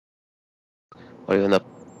Or you wanna?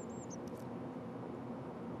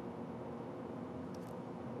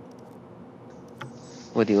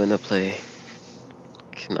 What do you wanna play?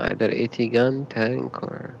 Can either AT gun, tank,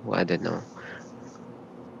 or well, I don't know.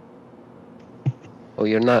 Oh,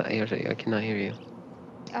 you're not. I cannot hear you.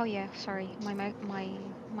 Oh yeah, sorry. My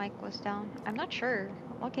mic was down. I'm not sure.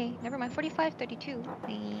 Okay, never mind. 45, 32.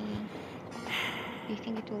 Do you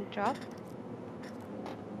think it will drop?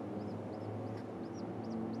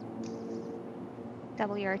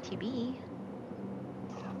 WRTB.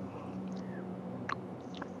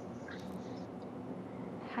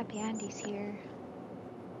 Happy Andy's here.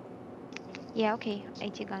 Yeah, okay.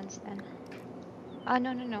 80 guns then.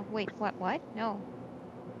 No, no, no. Wait, what? No.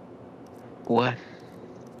 What?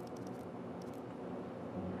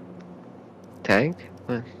 Tank?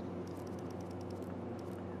 What?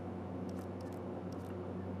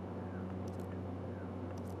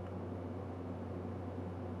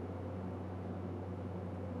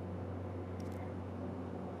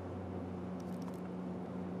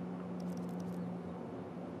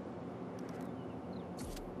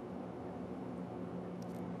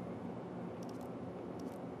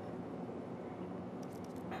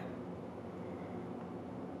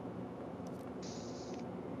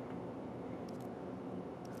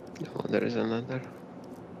 Oh, there is another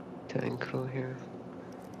tank crew here.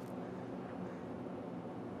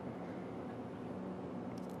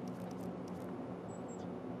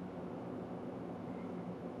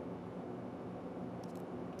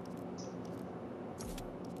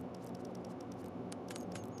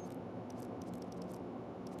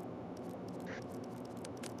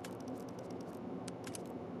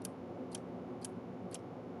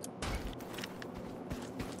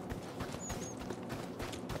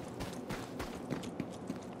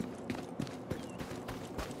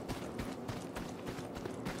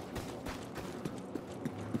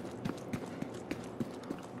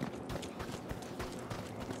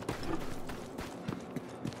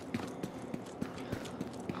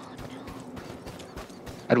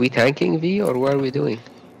 Are we tanking V or what are we doing?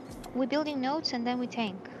 We're building nodes and then we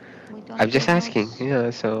tank. We I'm don't just build asking. nodes. Yeah,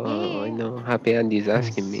 so Yeah, yeah, I yeah. know Happy Andy's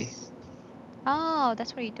asking me. Oh,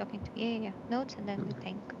 that's what you're talking to. Yeah, yeah, yeah. Nodes and then we Mm,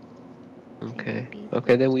 tank. I think okay. would be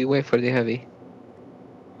Okay, good. then we wait for the heavy.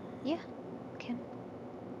 Yeah, can.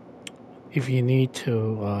 If you need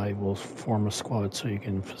to, I will form a squad so you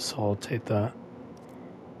can facilitate that.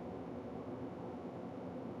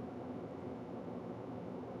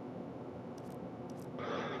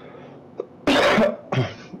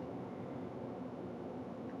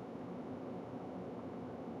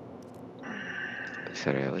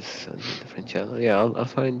 Sorry, I was on a different channel. Yeah, I'll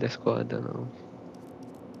find the squad and I'll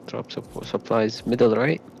drop supplies. Middle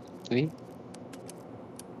right? V?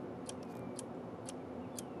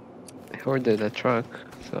 I ordered a truck,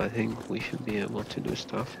 so I think we should be able to do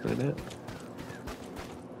stuff with it.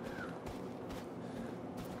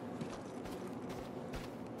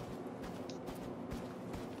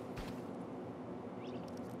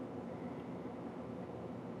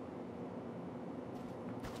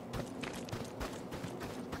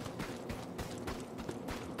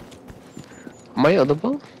 Am I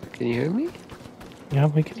audible? Can you hear me? Yeah,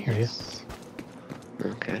 we can hear you. Yes.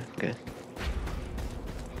 Okay, good.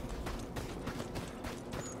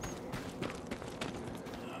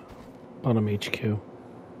 Bottom HQ.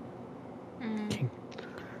 Mm. King.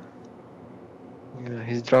 Yeah,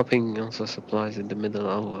 he's dropping also supplies in the middle.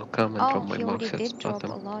 I'll come and drop Oh, my he already boxes did drop a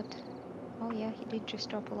bottom. lot. Oh yeah, he did just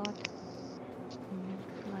drop a lot.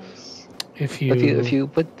 Nice. If But if you you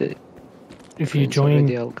put the if you prints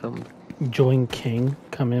already, I'll come. join King,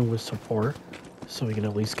 come in with support, so we can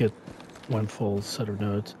at least get one full set of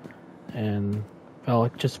nodes. And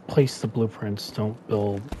Valek, just place the blueprints. Don't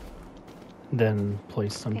build, then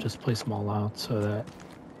place them. Okay. Just place them all out so that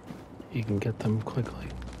you can get them quickly.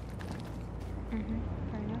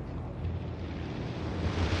 Fair enough.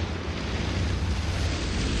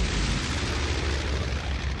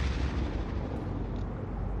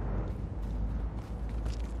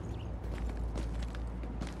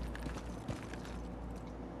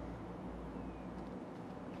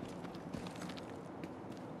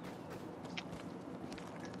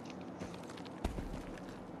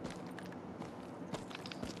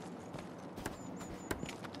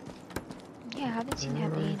 Yeah, I haven't seen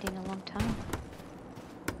Happy End in a long time.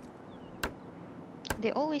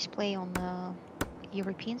 They always play on the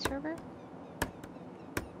European server.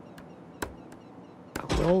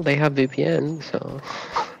 Well, they have VPN, so.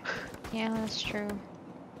 Yeah, that's true.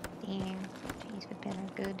 Damn, these VPN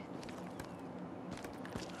are good.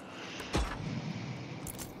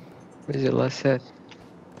 What is it last set?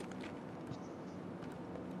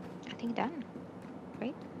 I think done.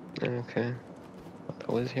 right? Okay.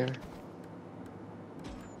 That was here.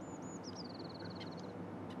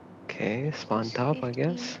 Okay, spawn top, I 50.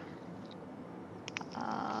 guess.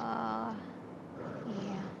 Yeah.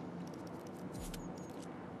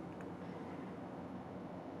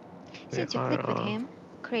 We Since you are. click with him,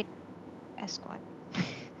 create a squad.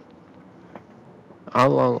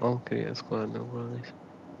 I'll create a squad. No worries.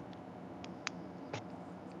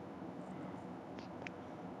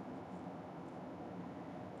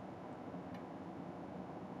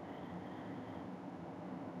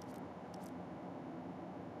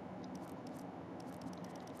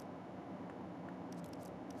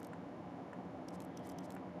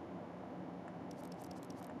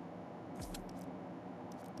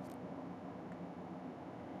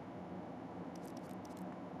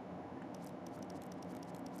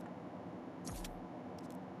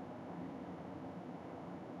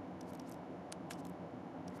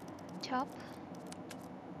 Top.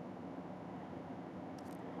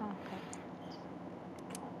 Okay.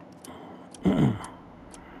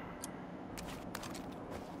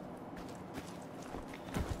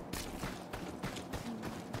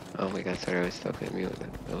 Oh my god, sorry, I was stuck at mute.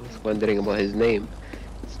 I was wondering about his name.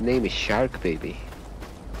 His name is Shark Baby.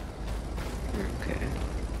 Okay.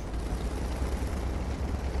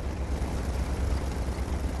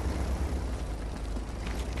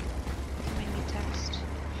 Made me text.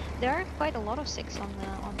 There are quite a lot of 6 on the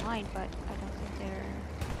online, but I don't think they're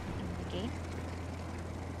in the game.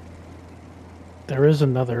 There was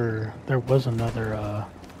another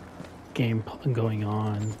game going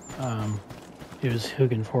on. It was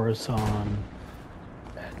Hugen Forest on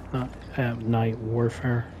at Night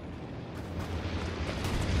Warfare.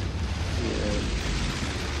 Yeah.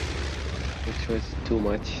 Which was too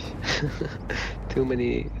much. Too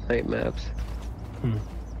many night maps.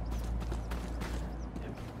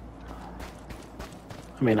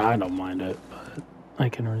 I mean, I don't mind it, but I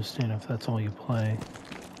can understand if that's all you play.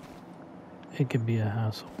 It can be a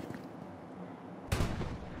hassle.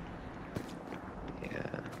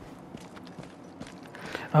 Yeah.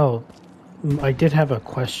 Oh, I did have a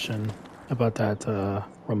question about that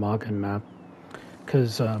Ramagan map,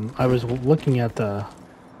 because I was looking at the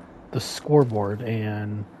scoreboard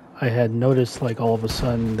and I had noticed like all of a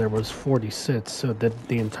sudden there was 40 sits, so did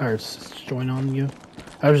the entire sits join on you?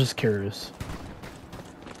 I was just curious.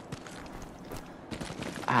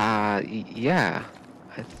 Yeah.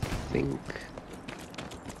 I think.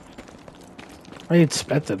 I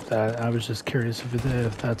expected that. I was just curious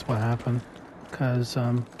if that's what happened, because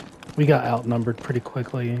we got outnumbered pretty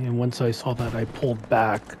quickly, and once I saw that, I pulled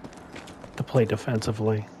back to play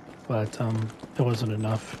defensively, but it wasn't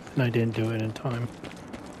enough, and I didn't do it in time.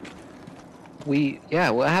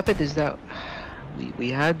 What happened is that we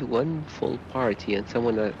had one full party and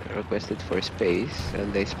someone requested for space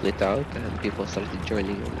and they split out and people started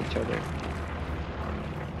joining on each other.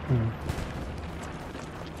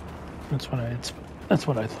 That's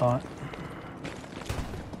what I thought.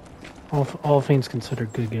 All things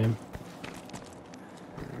considered, good game.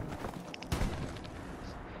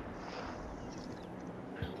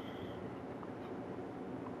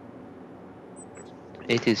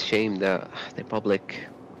 It is shame that the public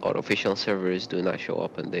or official servers do not show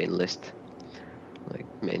up in the enlist like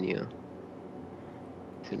menu.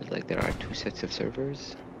 Seems like there are 2 sets of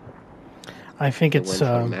servers. I think it's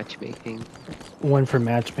one for matchmaking. One for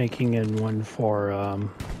matchmaking and one for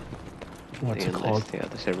what's it called? Yeah,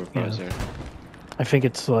 the server browser. Yeah. I think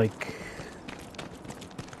it's like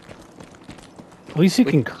at least you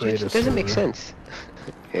can create a server. It doesn't make sense.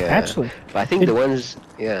 Yeah. Actually, but I think the ones,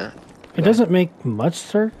 yeah. It doesn't make much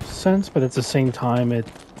sense, but at the same time, it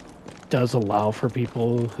does allow for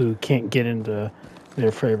people who can't get into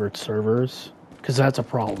their favorite servers, because that's a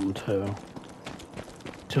problem too.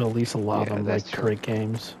 To at least allow them like create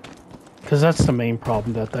games, because that's the main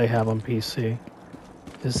problem that they have on PC.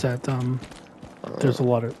 Is that there's a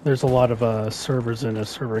lot of servers, and a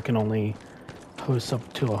server can only host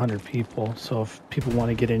up to 100 people. So if people want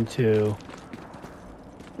to get into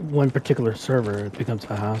one particular server, it becomes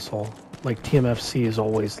a hassle. Like TMFC is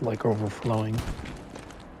always like overflowing.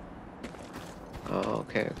 Oh,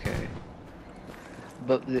 okay.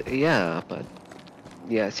 But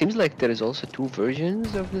it seems like there is also 2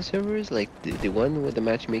 versions of the servers. Like the one with the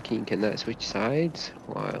matchmaking cannot switch sides,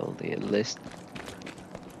 while the enlist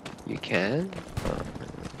you can.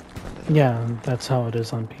 Yeah, that's how it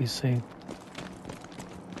is on PC.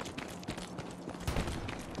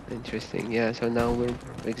 Interesting. Yeah, so now we're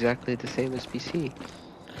exactly the same as PC.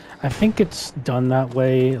 I think it's done that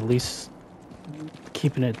way, at least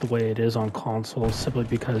keeping it the way it is on consoles, simply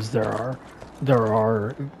because there are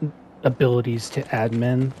abilities to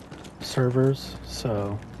admin servers,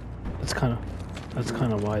 so that's kind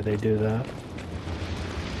of why they do that.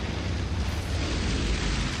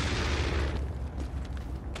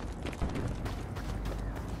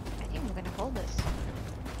 I think I'm gonna hold this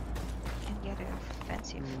and get a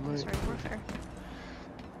fancy sorry, warfare.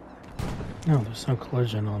 No, there's no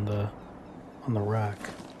collision on the rack.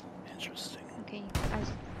 Interesting. Okay,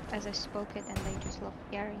 as I spoke it, and they just love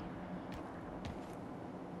Gary.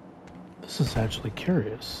 This is actually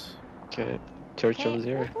curious. Okay, Churchill's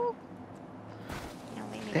here. Woo-hoo. Now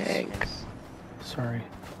let me Tank. do this. Sorry.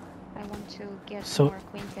 I want to get So- more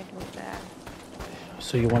acquainted with that.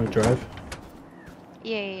 So you want to drive?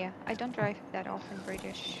 Yeah. I don't drive that often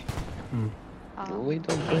British. Hmm. We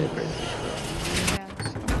don't play British.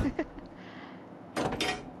 Yeah.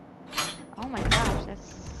 Oh my gosh,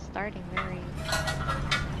 that's starting very.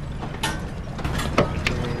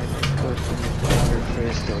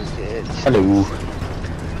 Hello.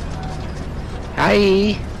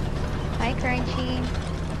 Hi! Hi, Crunchy.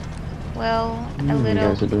 Well, a You little.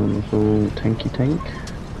 guys are doing the full tanky tank.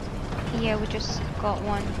 Yeah, we just got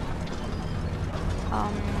one.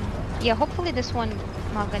 Yeah, hopefully this one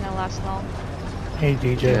not gonna last long. Hey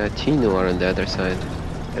DJ. Yeah, Chino are on the other side.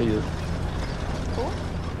 Are you? Cool.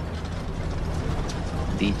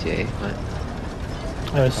 DJ,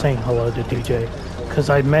 what? I was saying hello to DJ because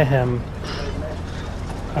I met him.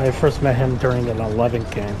 I first met him during an 11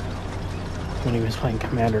 game when he was playing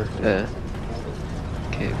Commander.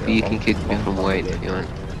 Okay, but you can kick me from white if you want.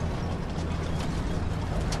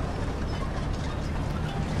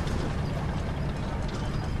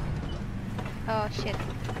 Oh shit.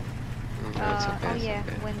 No, it's okay, Oh it's yeah,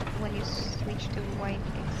 okay. when you switch to white,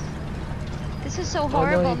 this is so no,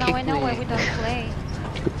 horrible. you Now I kicked know why me. we don't play.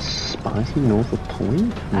 It's spicy north of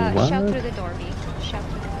point? What? Shout through the door, B. Shout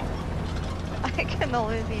through the door. I can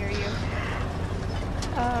always hear you.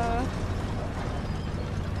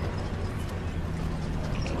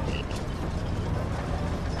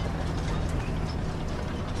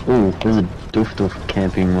 Ooh, there's a doof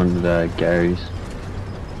camping one of the Gary's.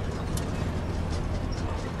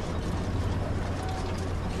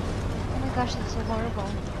 Oh my gosh, that's so horrible.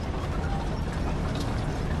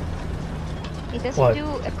 It doesn't What? do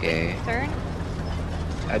a quick Okay. turn.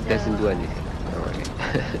 It doesn't do anything. Don't worry.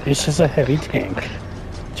 It's just a heavy tank.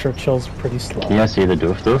 Churchill's pretty slow. Can you guys see the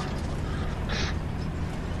doof? Can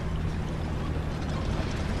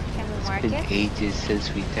we It's mark been it? ages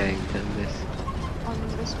since we tanked on this. On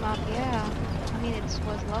this map, yeah. I mean, it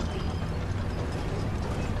was lovely.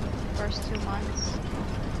 First 2 months.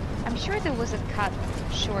 I'm sure there was a cut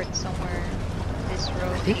short somewhere this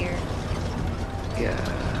road think- here.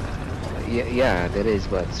 Yeah, there is,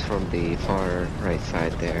 but it's from the far right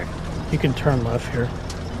side there. You can turn left here.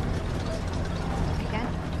 I can.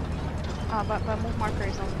 But move marker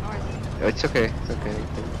is on the north. Oh, it's okay, it's okay. You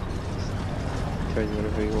can turn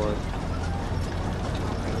whatever you want.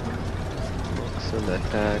 Focus on the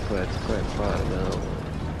attack, that's quite far now.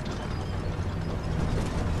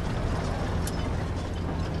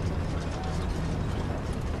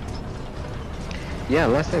 Yeah,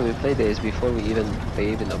 last time we played it is before they even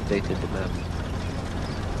updated the map.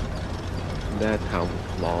 That how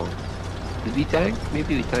long? Did we tank?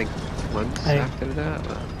 Maybe we tanked once after that.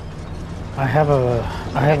 I have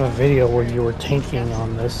a video where you were tanking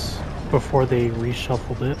on this before they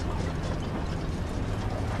reshuffled it.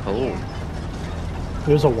 Oh. Yeah.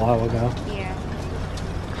 It was a while ago. Yeah.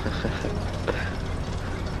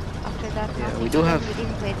 After that, Yeah, nothing. we do have- We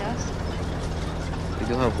didn't play Dust. We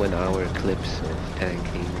do have 1 hour clips of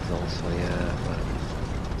tanking also, yeah,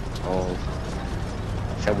 but all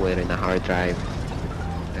somewhere in a hard drive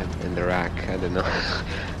and in the rack, I don't know.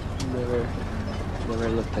 never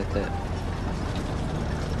looked at that.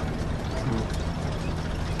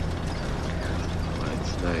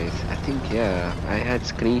 That's nice. I think, yeah, I had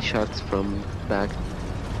screenshots from back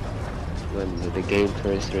when the game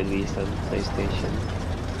first released on PlayStation.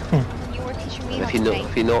 You were teaching me And how if you to know, tank.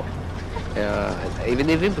 if you know,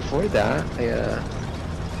 even before that,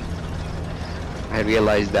 I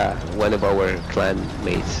realized that one of our clan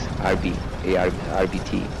mates,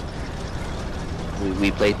 RBT,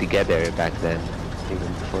 we played together back then, even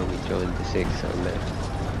before we joined the 6.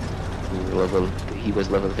 He was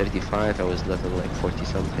level 35, I was level like 40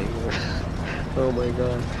 something. Oh my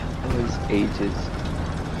god, that was ages.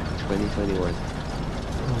 2021.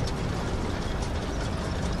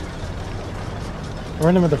 I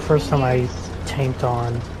remember the first time I tanked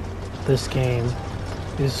on this game.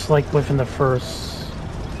 It was like within the first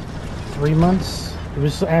 3 months. It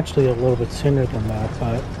was actually a little bit sooner than that,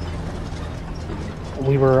 but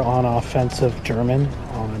we were on offensive German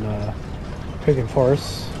on Pig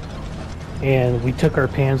Forest, and we took our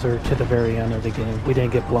Panzer to the very end of the game. We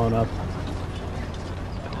didn't get blown up,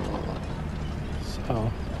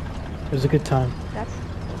 so it was a good time. That's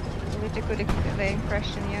really a good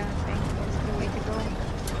impression, yeah. I think that's the way to go.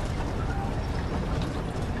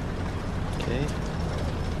 Okay.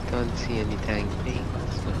 Don't see any tank being,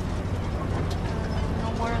 so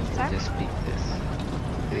No more on tech? just beat this.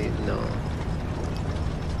 No.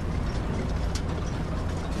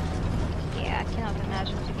 Yeah, I cannot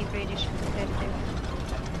imagine to be British and competitive.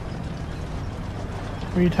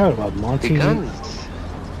 What are you talking about, Monty? The guns!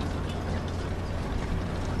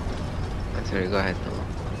 I'm sorry, go ahead, Noah.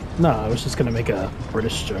 No, I was just gonna make a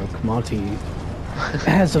British joke. Monty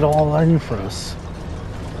has it all in for us.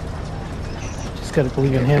 Just gotta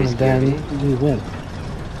believe in him, and then we win.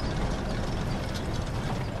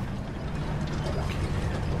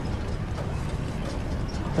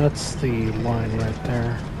 That's the line right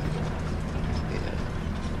there. Yeah.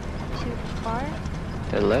 Too far?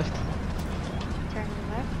 Turn left? Turn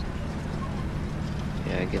left.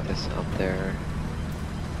 Yeah, get us up there.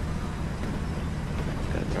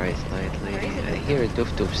 Got right slightly. Where is it? I hear a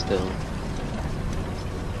doof still.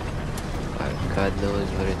 God knows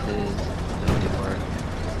where it is. Not anymore.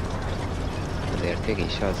 They are taking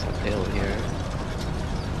shots uphill here.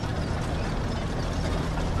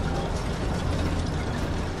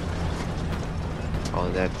 Oh,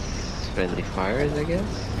 that's friendly fires, I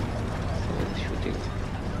guess? Someone's shooting.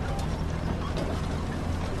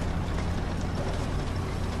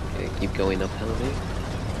 Okay, keep going uphill, maybe.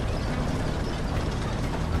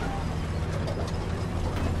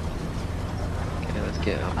 Okay, let's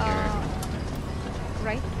get up here.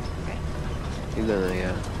 Right? Okay. No,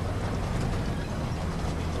 yeah.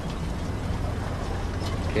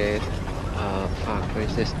 Okay, fuck, where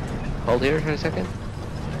is this? Hold here for a second.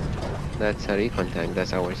 That's a recon tank,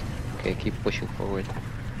 that's ours. Okay, keep pushing forward.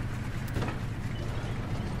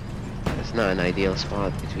 It's not an ideal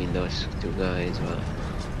spot between those two guys, but...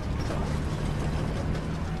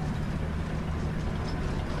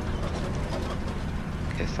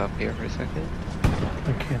 Okay, stop here for a second.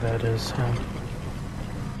 Okay, that is him.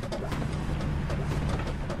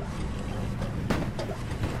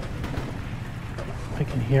 I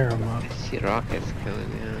can hear him up. I see rockets coming,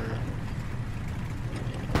 yeah.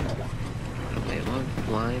 Wait, am I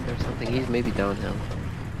blind or something? He's maybe downhill.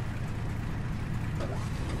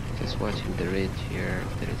 Just watching the ridge here,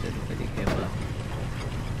 if there is anybody came up.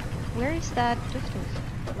 Where is that doof?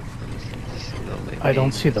 Let me see, just, no, maybe I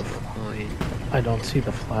don't see the. there's a point. I don't see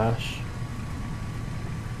the flash.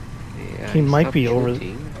 Yeah, He might stopped be over.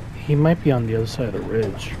 shooting. He might be on the other side of the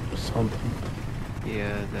ridge or something.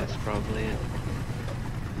 Yeah, that's probably it.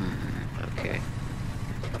 Okay.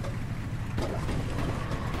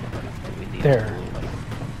 We need There.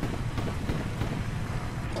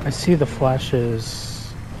 to- I see the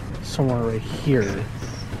flashes somewhere right here.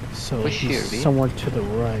 So Push he's here, B. somewhere to the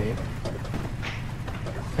right.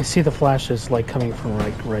 I see the flashes like coming from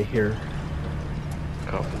right here.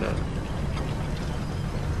 Copy that.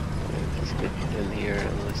 Let's get in here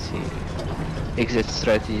and let's see. Exit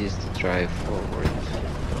strategy is to drive forward.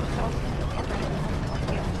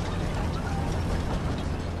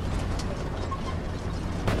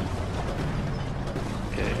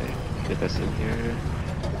 Okay, get us in here.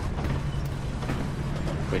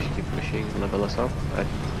 Push, keep pushing, level us up.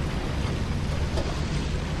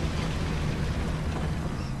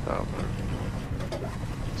 Stop.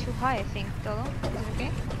 Too high, I think, Dolo. Is it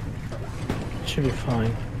okay? Should be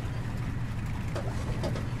fine.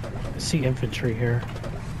 I see infantry here,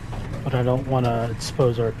 but I don't want to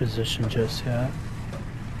expose our position just yet.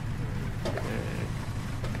 Okay.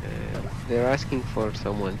 They're asking for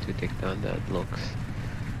someone to take down that looks.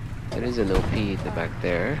 There is an OP in the back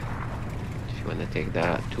there. If you want to take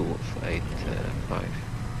that, 285.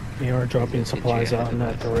 They are dropping Infantry supplies out ahead in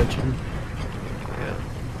of that us. direction. Yeah.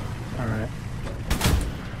 Alright.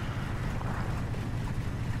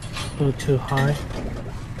 A little too high.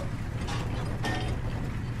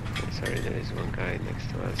 Sorry, there is one guy next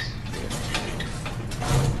to us. Yeah.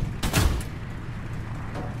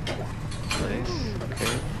 Nice.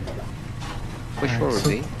 Okay. Push Alright, forward, so-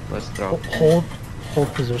 B. Let's drop. Hold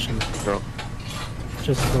position. Drop.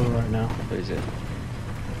 Just go right now. Where is it?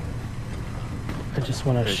 I just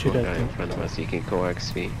want to There's shoot one at guy in them. front of us. You can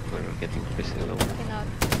coax me. We're getting pretty low. Cannot.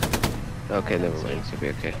 Okay, I don't never see mind. it. Should be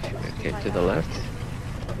okay. Should be okay. Why To the not? left.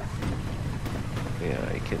 Yeah,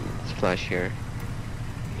 I can splash here.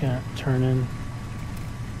 Yeah, turn in.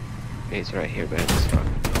 He's right here behind this rock.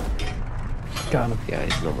 Got him. Yeah,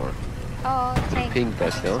 he's no more. Oh, tank. pinged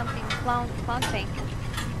us, no? Something clown tank.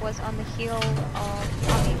 was on the hill of...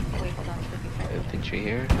 Okay, wait, hold on. It could be friendly. Infantry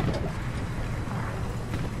here.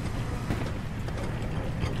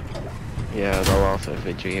 Yeah, the off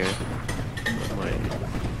infantry here. Not mine.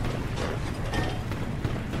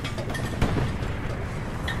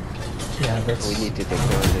 Yeah, that's We need to take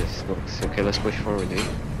down this box. Okay, let's push forward, eh?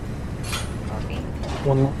 Copy.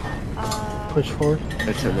 one push forward.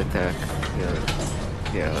 That's an attack. Yeah.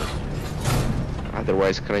 Yeah.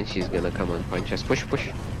 Otherwise, Crunchy's gonna come and punch us. Push, push.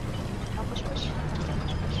 I'll push, push.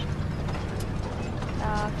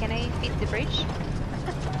 Can I feed the bridge?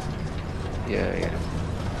 Yeah, yeah.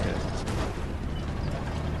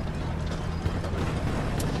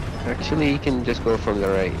 Actually, you can just go from the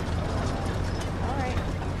right. Alright.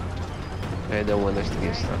 I don't want us to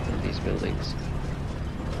get stuck in these buildings.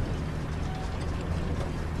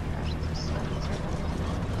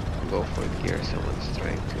 Go for it here, someone's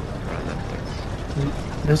trying to run up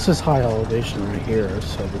things. This is high elevation right here,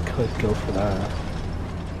 so we could go for that.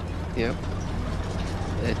 Yep.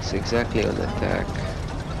 It's exactly on attack.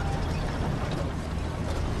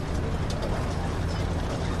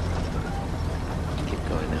 Keep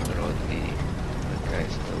going down the road, the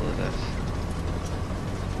guy's still with us.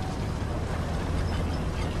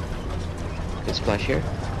 Can splash here?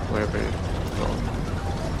 Wherever you go.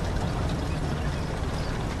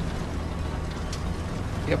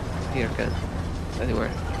 Yep, here can.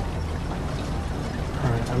 Anywhere.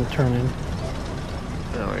 Alright, I'm turning.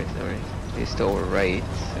 No worries, no worries. He's still right,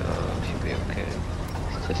 so should be okay.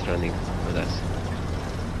 He's just running with us.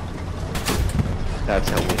 That's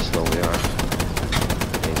how slow we are.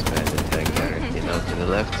 He's behind the tank directly now to the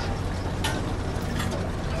left.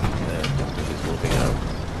 He's moving out.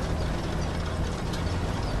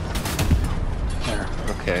 There.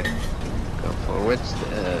 Okay. Go forwards.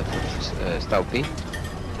 Stop B.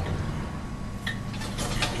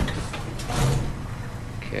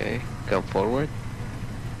 Okay. Come forward.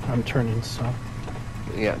 I'm turning, so.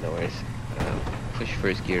 Yeah, no worries. Push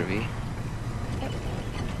first gear V.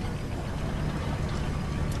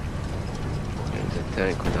 There's a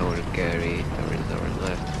tank on our carry towards our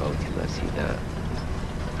left, but we cannot see that.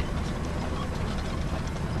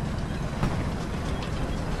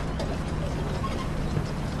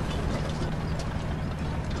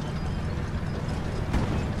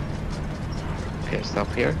 Okay, stop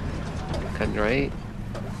here. Can right.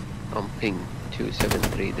 On ping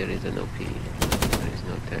 273, there is an OP. There is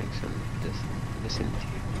no tanks on this vicinity.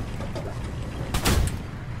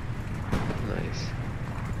 Nice.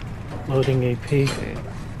 Loading AP. Okay.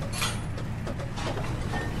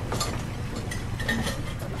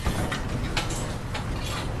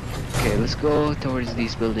 Okay, let's go towards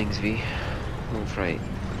these buildings, V. Move right.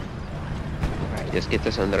 Right, just get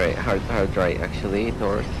us on the right. Hard right, actually.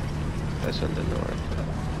 North. That's on the north.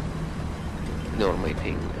 Ignore my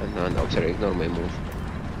ping. No, sorry, ignore my move.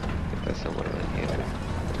 Get us somewhere around here.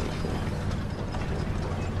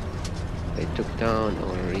 They took down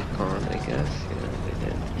our recon, I guess. Yeah, they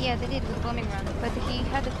did. Yeah, they did with bombing run, but he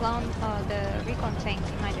had the the recon tank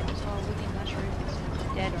behind him, so we're not sure if it's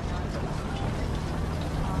dead or not.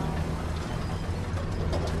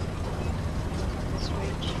 This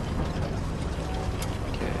ridge.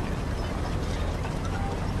 Okay.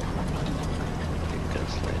 You can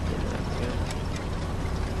slide in that,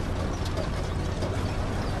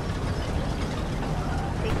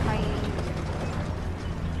 Big high.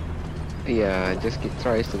 yeah, just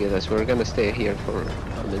tries to get us. We're gonna stay here for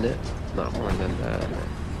a minute, not more than that.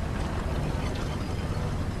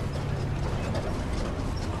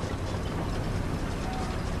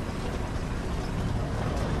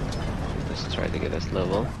 Just try to get us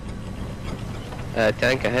level.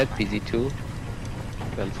 Tank ahead, PZ2.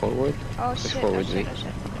 Gun forward. Oh Push shit, forward, oh shit, Z. oh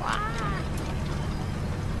shit. Wow.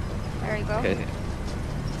 There you go. Okay.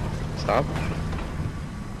 Stop.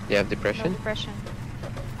 You have No depression? depression.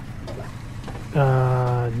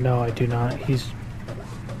 No, I do not. He's...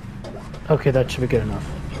 Okay, that should be good enough.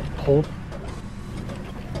 Hold.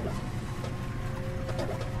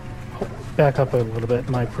 Back up a little bit.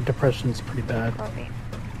 My depression's pretty bad. Copy.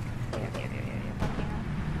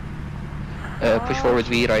 Push forward,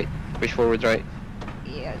 V, right. Push forward, right.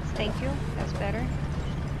 Yes, thank you. That's better.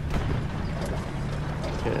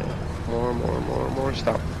 Okay. More.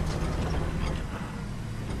 Stop.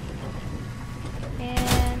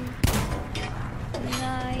 And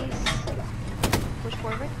nice. Push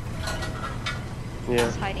forward. Yeah.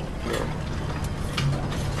 He's hiding. Yeah.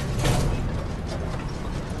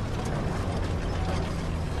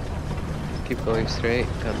 Keep going straight,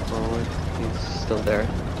 gun forward. He's still there.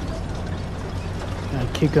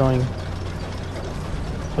 Keep going.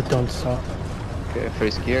 But don't stop. Okay,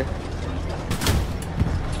 first gear.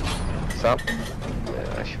 Stop.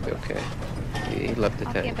 Yeah, I should be okay. He left the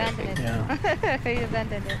Oh, tank, he I abandoned think. it. Yeah. He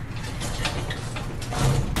abandoned it.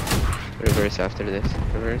 Reverse after this.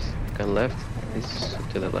 Reverse. Gun left. He's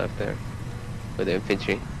to the left there. With the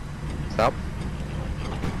infantry. Stop.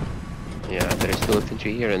 Yeah, there's 2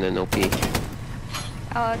 infantry here and an OP.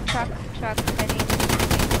 Oh, truck heading.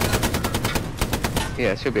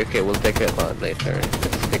 Yeah, it should be okay. We'll take it a lot later.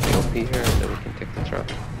 Let's take the OP here and then we can take the truck.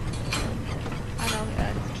 Oh no,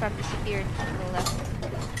 the truck disappeared to the left.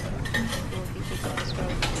 We'll be taking this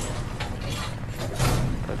road.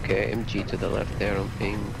 Okay, MG to the left there on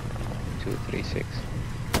ping 236.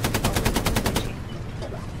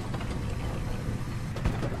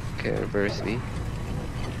 Okay, reverse V.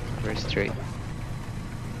 Reverse straight.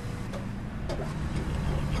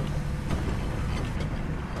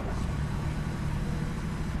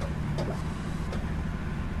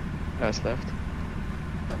 Pass left.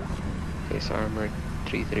 Face armor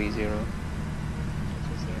 330.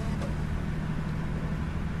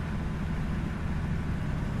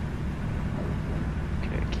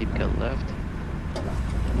 Okay, keep gun left.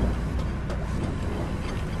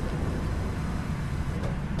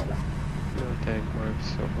 No tank marks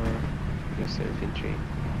so far. Just infantry.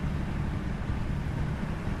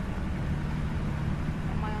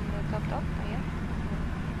 Am I on the top? Oh yeah.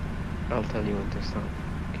 I'll tell you when to stop.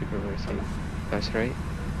 Keep reversing. Pass right.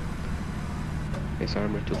 Face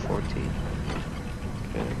armor 240.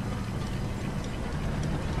 Okay.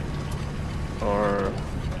 Or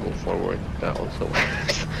move forward. That also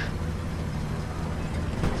works.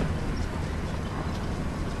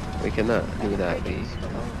 We cannot do that. Bridge is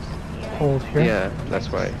closed. Yeah. Hold here. Yeah, that's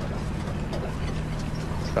why.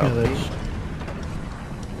 Stop. Yeah, that's...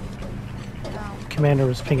 Down. Commander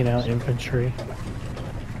was picking out infantry.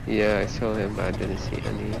 Yeah, I saw him, but I didn't see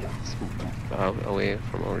any out away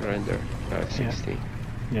from our render. 560.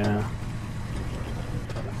 Yeah.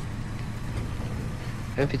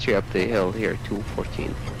 Infantry up the hill here,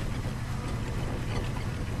 214.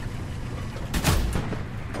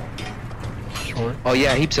 Short. Oh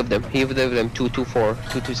yeah, heaps of them. Heaps of them. 224,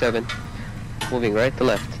 227. Moving right to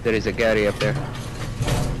left. There is a Gary up there.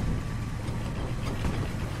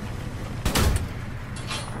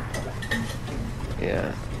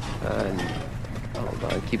 Yeah. And hold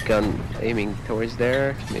on. Keep gun aiming towards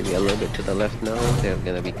there. Maybe a little bit to the left now. They're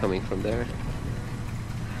gonna be coming from there.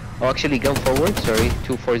 Oh, actually, gun forward. Sorry,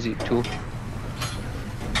 2402.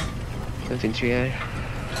 Infantry air.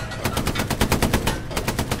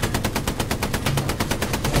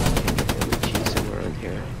 Somewhere around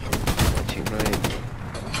here. Watching right.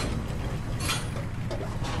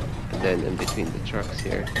 And then in between the trucks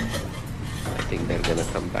here. I think they're gonna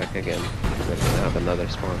come back again. They're gonna have another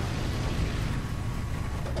spawn.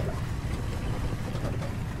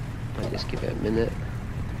 I'll just give it a minute.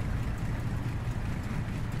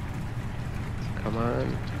 Come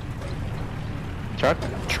on. Truck?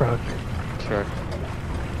 Truck. Truck.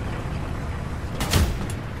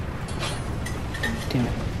 Damn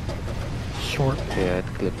it. Short. Yeah, it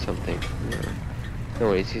clipped something. Yeah. No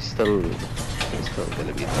worries, he's still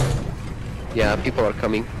gonna be there. Yeah, people are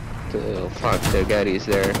coming. Fuck, the Gary is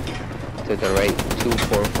there. To the right,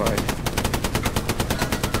 245.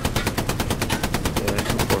 Yeah,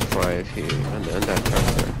 245 here, on that truck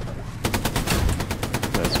there.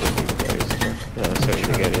 That's what the Gary's truck. No, sorry,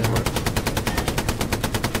 the Gary's mark.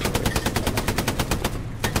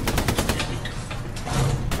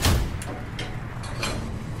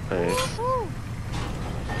 Nice. Woo!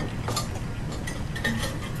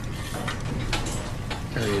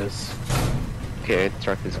 There he is. Okay,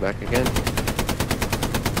 truck is back again.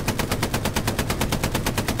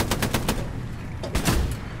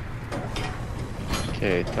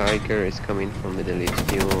 Okay, Tiger is coming from Middle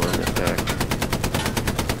HQ on attack.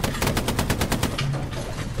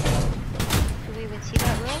 Do we even see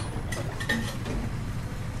that road?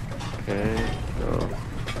 Okay, no,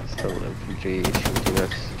 still infantry shooting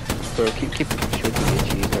us. So keep shooting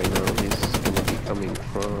HEs right now. He's gonna be coming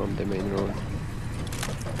from the main road.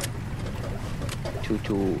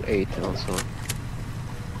 228 also.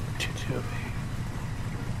 228.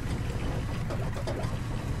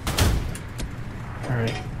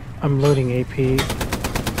 Alright. I'm loading AP.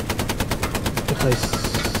 If I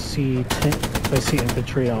see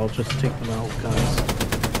infantry, I'll just take them out, guys.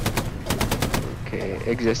 Okay,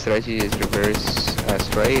 exit strategy is reverse as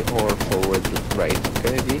right or forward right.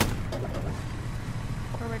 Okay, V?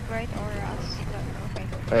 Forward right or us? Okay.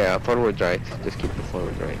 Oh yeah, forward right. Just keep the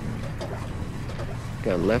forward right.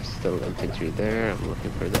 Gun left, still infantry there. I'm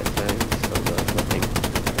looking for that tank. Still nothing.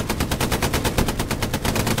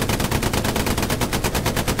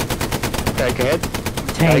 Tank ahead.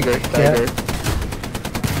 tank. Tiger, Yeah, tiger.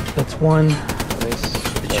 that's one.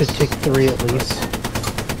 Nice. It should take 3 at least.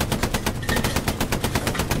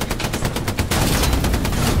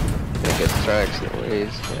 I guess tracks, no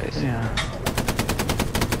worries. Nice. Yeah.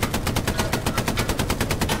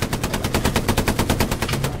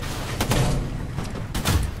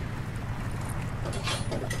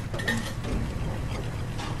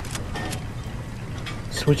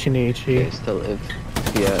 Switching to HE. Okay, still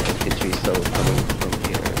infantry still coming from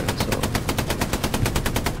here, so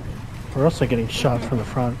We're also getting shot from the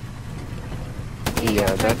front. yeah,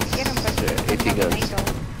 I'm trying to that's get 'em, but 80 they have guns.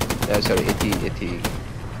 NATO. Sorry,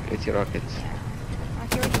 80 rockets. Yeah.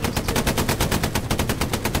 He already used to.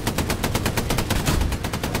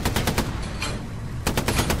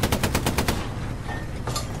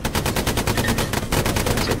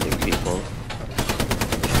 Sending people.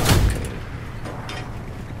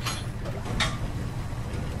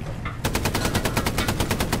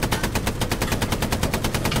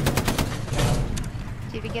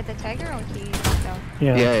 Did we get the tiger or he knocked out?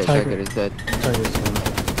 Yeah, Yeah, tiger. tiger is dead. Tiger's down.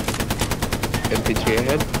 Infantry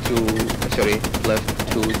ahead,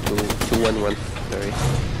 left, 211, sorry.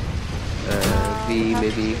 V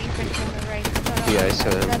maybe, yeah, I saw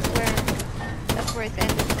him. That's where it's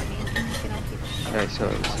ended for me. You cannot keep. I saw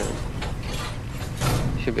him, so.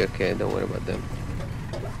 Should be okay, don't worry about them.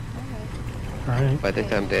 Alright. By the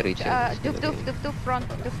time they reach it, it's Doof gonna doof doof front.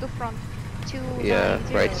 290. yeah,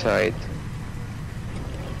 right side.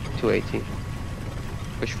 280.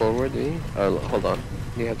 Push forward, V. Hold on.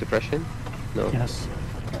 Do you have depression? No. Yes.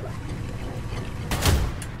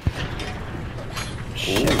 Ooh.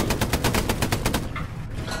 Shit.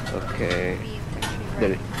 Okay.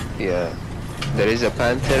 There, Yeah. There is a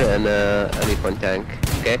Panther and a Recon tank.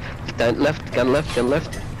 Okay. Gun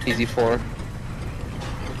left. Easy 4.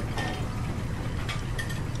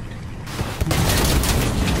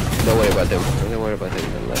 Don't worry about them. Don't worry about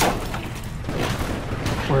them. Gun left.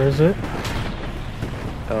 Where is it?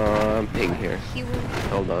 Ping here. He will.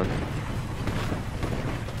 Hold on.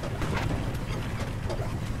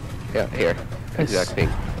 Yeah, here. Exact ping.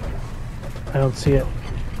 I don't see it.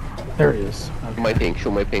 There it is. Okay. My ping.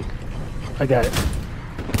 Show my ping. I got it.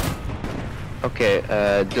 Okay.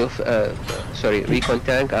 Sorry. Recon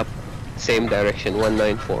tank up. Same direction.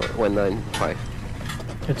 194. 195.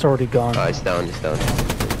 It's already gone. It's down. It's down.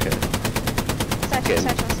 Okay. Satchel, Okay.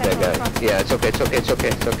 satchel, That satchel guy. front. Yeah, it's okay.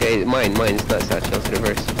 It's okay. Mine. It's not satchel. It's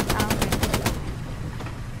reverse. Ah, okay.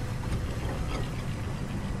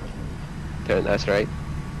 Turn us right.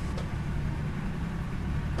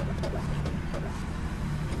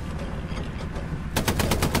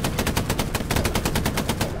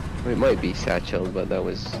 It might be satchel, but that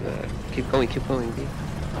was. Keep going, B.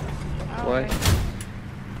 Why? Okay.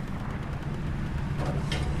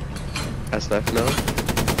 Us left now.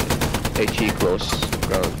 HE close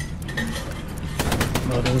ground.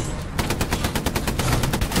 Loading.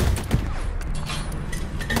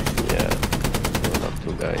 Yeah. Knock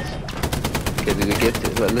 2 guys. Okay, did we get?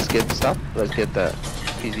 Let's get stop. Let's get that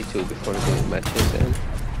PZ2 before the matches end.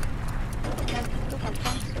 Yeah, look up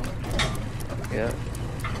front still. Yeah.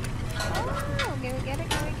 Oh, okay, we get it.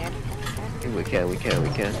 We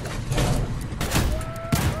can.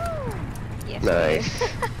 Yes. Nice.